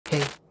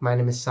My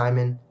name is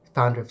Simon,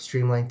 founder of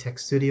Streamline Tech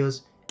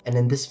Studios, and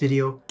in this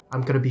video,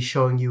 I'm going to be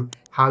showing you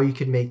how you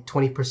can make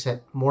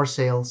 20% more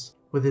sales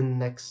within the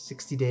next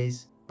 60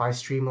 days by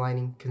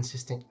streamlining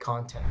consistent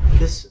content.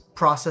 This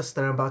process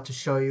that I'm about to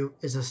show you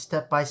is a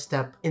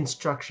step-by-step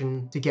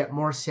instruction to get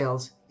more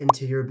sales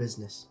into your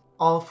business,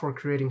 all for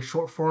creating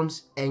short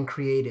forms and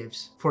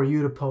creatives for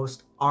you to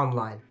post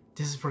online.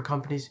 This is for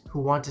companies who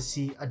want to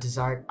see a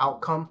desired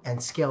outcome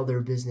and scale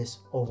their business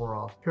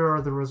overall. Here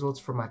are the results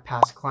for my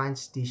past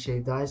clients, These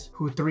Shaved Ice,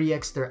 who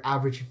 3x their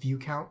average view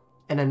count,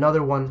 and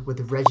another one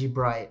with Reggie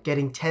Bryant,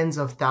 getting tens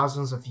of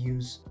thousands of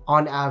views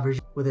on average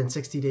within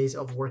 60 days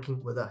of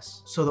working with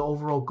us. So the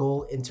overall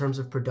goal in terms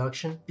of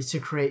production is to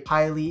create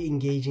highly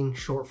engaging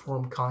short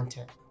form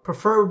content,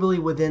 preferably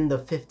within the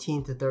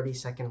 15 to 30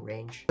 second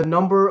range. The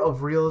number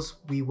of reels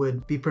we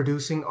would be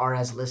producing are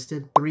as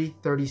listed: 3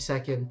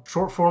 30-second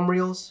short form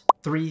reels,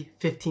 3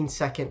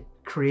 15-second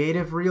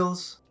creative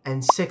reels,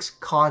 and 6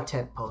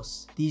 content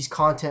posts. These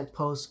content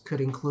posts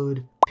could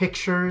include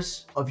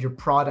pictures of your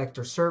product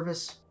or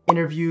service,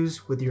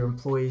 interviews with your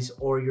employees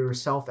or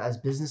yourself as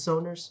business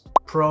owners,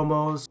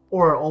 promos,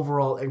 or an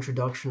overall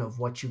introduction of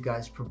what you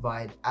guys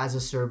provide as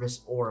a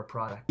service or a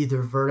product,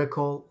 either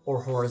vertical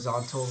or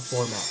horizontal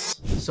formats.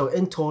 So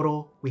in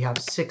total, we have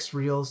 6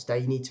 reels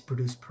that you need to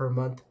produce per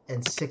month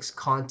and 6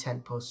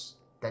 content posts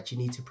that you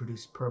need to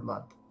produce per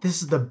month.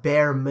 This is the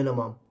bare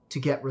minimum to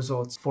get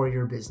results for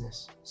your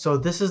business. So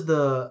this is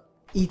the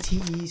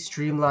ETE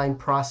streamline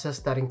process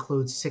that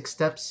includes 6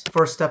 steps.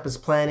 First step is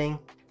planning,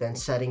 then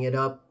setting it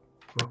up,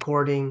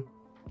 recording,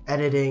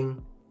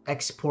 editing,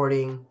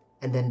 exporting,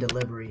 and then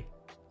delivery.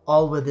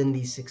 All within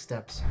these 6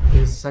 steps. It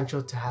is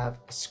essential to have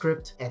a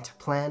script and to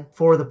plan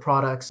for the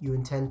products you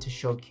intend to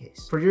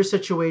showcase. For your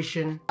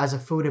situation as a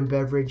food and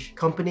beverage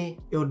company,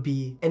 it would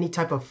be any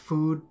type of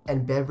food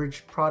and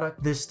beverage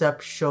product. This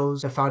step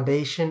shows the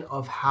foundation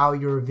of how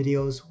your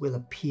videos will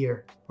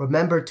appear.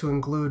 Remember to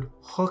include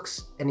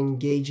hooks and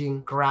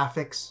engaging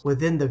graphics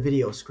within the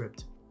video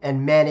script,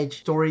 and manage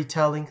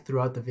storytelling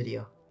throughout the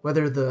video,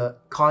 whether the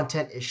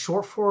content is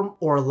short form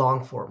or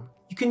long form.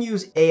 You can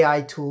use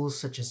AI tools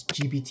such as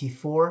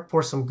GPT-4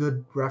 for some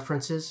good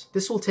references.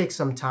 This will take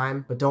some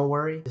time, but don't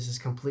worry, this is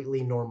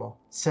completely normal,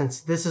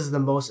 since this is the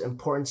most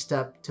important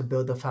step to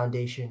build the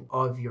foundation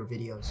of your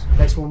videos.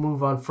 Next, we'll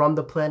move on from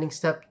the planning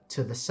step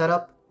to the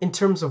setup. In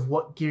terms of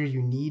what gear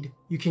you need,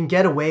 you can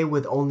get away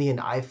with only an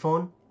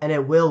iPhone, and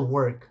it will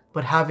work,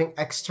 but having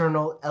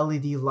external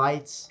LED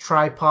lights,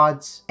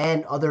 tripods,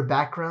 and other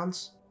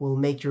backgrounds will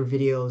make your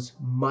videos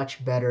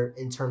much better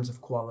in terms of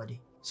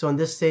quality. So in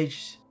this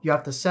stage, you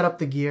have to set up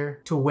the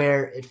gear to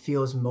where it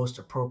feels most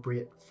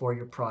appropriate for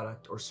your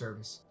product or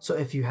service. So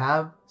if you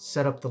have,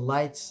 set up the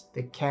lights,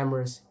 the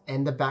cameras,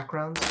 and the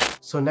backgrounds.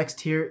 So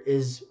next here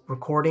is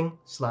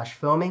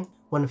recording/filming.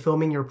 When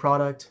filming your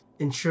product,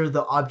 ensure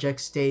the object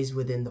stays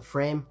within the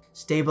frame.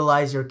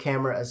 Stabilize your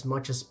camera as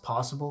much as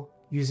possible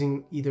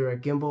using either a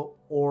gimbal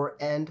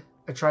and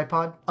a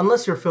tripod,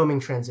 unless you're filming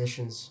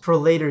transitions for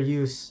later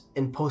use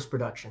in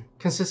post-production.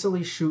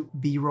 Consistently shoot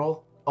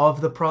B-roll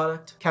of the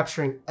product,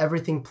 capturing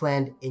everything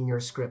planned in your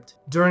script.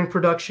 During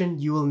production,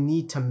 you will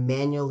need to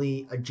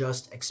manually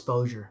adjust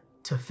exposure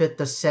to fit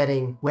the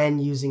setting when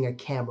using a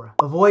camera.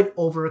 Avoid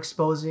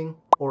overexposing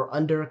or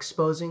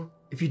underexposing.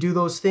 If you do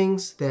those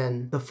things,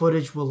 then the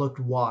footage will look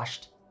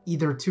washed,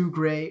 either too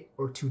gray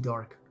or too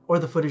dark, or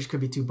the footage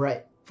could be too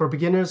bright. For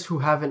beginners who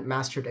haven't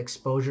mastered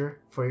exposure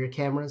for your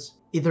cameras,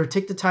 either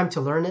take the time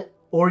to learn it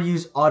or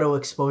use auto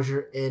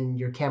exposure in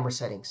your camera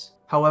settings.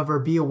 However,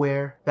 be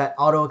aware that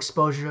auto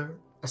exposure,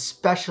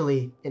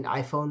 especially in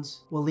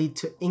iPhones, will lead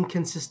to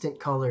inconsistent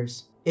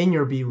colors in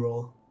your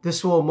B-roll.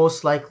 This will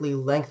most likely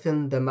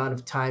lengthen the amount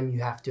of time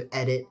you have to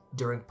edit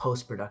during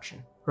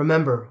post-production.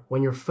 Remember,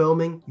 when you're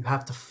filming, you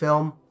have to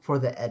film for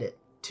the edit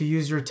to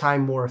use your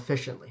time more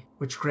efficiently,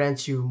 which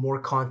grants you more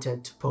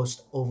content to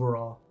post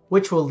overall,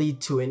 which will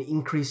lead to an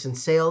increase in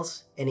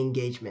sales and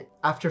engagement.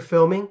 After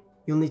filming,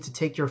 you'll need to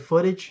take your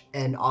footage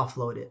and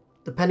offload it.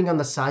 Depending on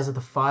the size of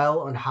the file,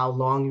 on how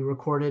long you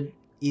recorded,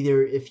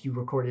 either if you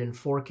recorded in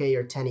 4K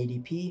or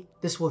 1080p,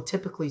 this will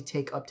typically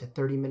take up to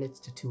 30 minutes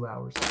to 2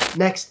 hours.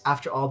 Next,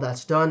 after all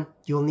that's done,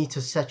 you'll need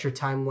to set your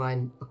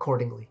timeline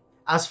accordingly.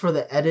 As for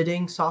the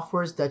editing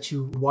softwares that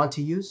you want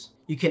to use,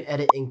 you can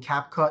edit in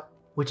CapCut,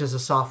 which is a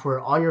software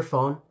on your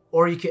phone,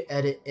 or you can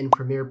edit in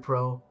Premiere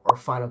Pro or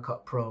Final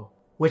Cut Pro,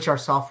 which are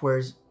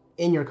softwares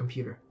in your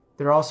computer.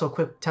 There are also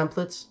quick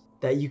templates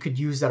that you could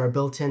use that are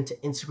built into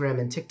Instagram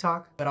and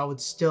TikTok, but I would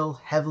still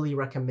heavily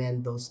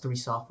recommend those 3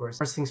 softwares.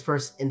 First things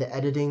first, in the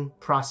editing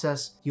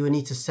process, you would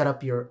need to set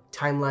up your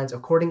timelines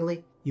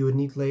accordingly. You would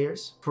need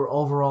layers for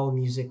overall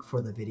music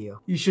for the video.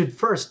 You should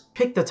first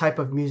pick the type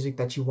of music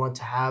that you want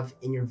to have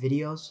in your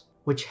videos,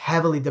 which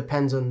heavily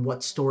depends on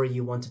what story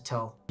you want to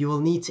tell. You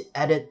will need to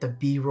edit the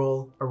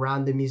B-roll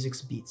around the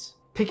music's beats.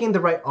 Picking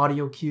the right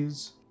audio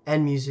cues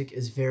and music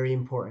is very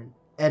important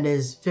and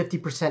is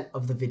 50%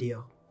 of the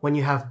video. When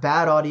you have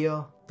bad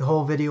audio, the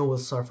whole video will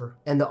suffer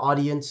and the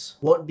audience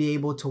won't be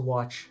able to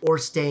watch or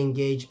stay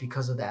engaged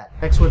because of that.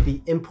 Next would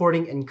be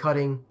importing and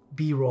cutting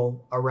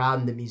B-roll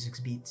around the music's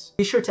beats.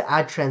 Be sure to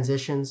add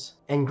transitions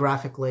and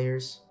graphic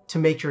layers to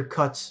make your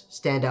cuts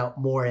stand out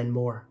more and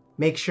more.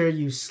 Make sure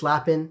you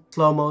slap in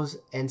slow-mos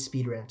and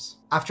speed ramps.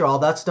 After all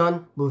that's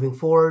done, moving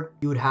forward,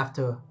 you would have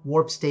to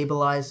warp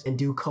stabilize and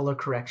do color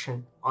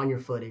correction on your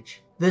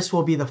footage. This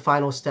will be the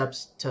final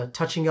steps to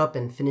touching up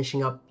and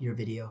finishing up your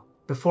video.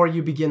 Before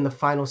you begin the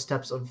final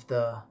steps of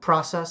the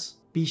process,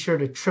 be sure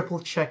to triple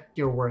check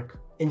your work.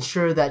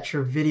 Ensure that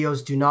your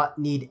videos do not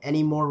need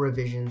any more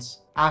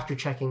revisions after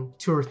checking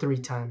 2 or 3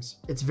 times.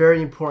 It's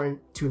very important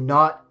to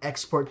not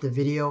export the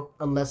video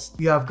unless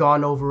you have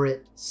gone over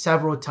it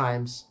several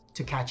times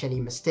to catch any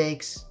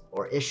mistakes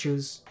or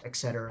issues,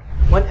 etc.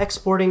 When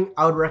exporting,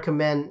 I would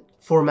recommend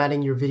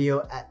formatting your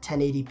video at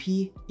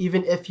 1080p,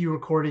 even if you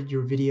recorded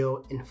your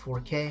video in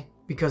 4K,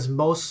 because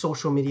most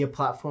social media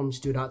platforms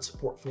do not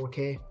support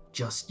 4K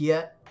just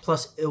yet.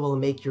 Plus, it will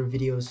make your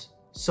videos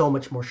so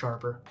much more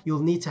sharper.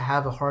 You'll need to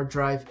have a hard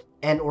drive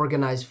and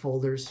organized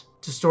folders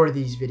to store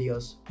these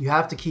videos. You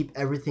have to keep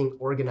everything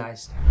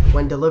organized.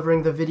 When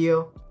delivering the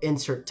video,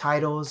 insert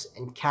titles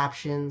and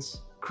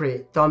captions,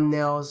 create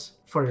thumbnails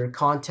for your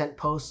content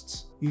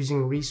posts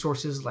using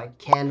resources like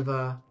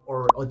Canva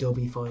or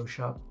Adobe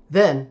Photoshop.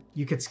 Then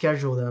you could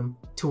schedule them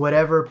to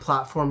whatever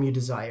platform you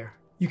desire.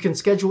 You can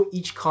schedule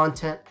each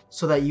content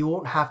so that you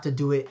won't have to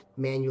do it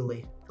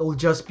manually. It will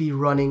just be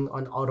running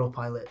on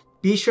autopilot.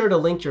 Be sure to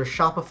link your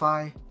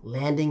Shopify,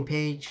 landing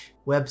page,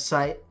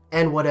 website,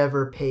 and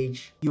whatever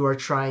page you are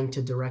trying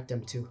to direct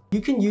them to.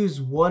 You can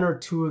use 1 or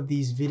 2 of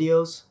these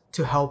videos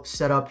to help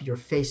set up your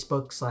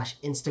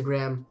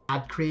Facebook/Instagram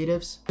ad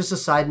creatives. Just a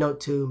side note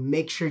to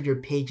make sure your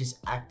page is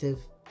active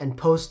and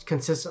post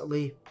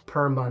consistently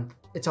per month.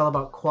 It's all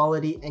about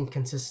quality and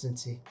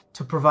consistency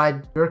to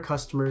provide your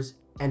customers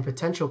and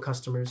potential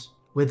customers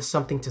with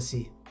something to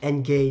see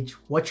and gauge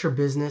what your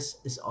business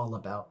is all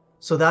about.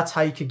 So that's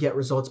how you could get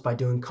results by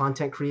doing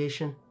content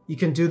creation. You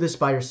can do this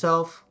by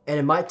yourself, and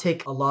it might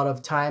take a lot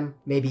of time,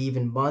 maybe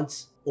even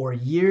months or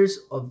years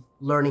of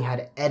learning how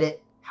to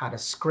edit, how to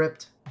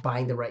script,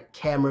 buying the right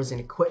cameras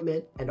and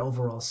equipment and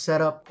overall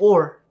setup.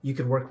 Or you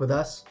could work with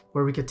us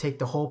where we could take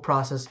the whole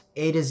process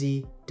A to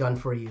Z done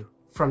for you,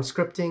 from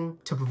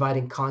scripting to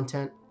providing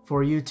content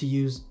for you to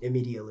use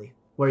immediately,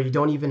 where you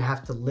don't even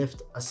have to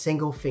lift a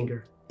single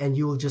finger and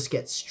you will just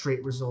get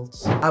straight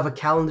results. I have a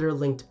calendar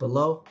linked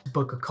below to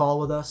book a call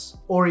with us,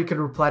 or you could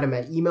reply to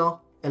my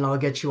email and I'll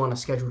get you on a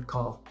scheduled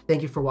call.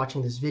 Thank you for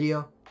watching this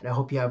video, and I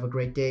hope you have a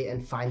great day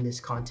and find this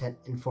content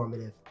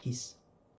informative. Peace.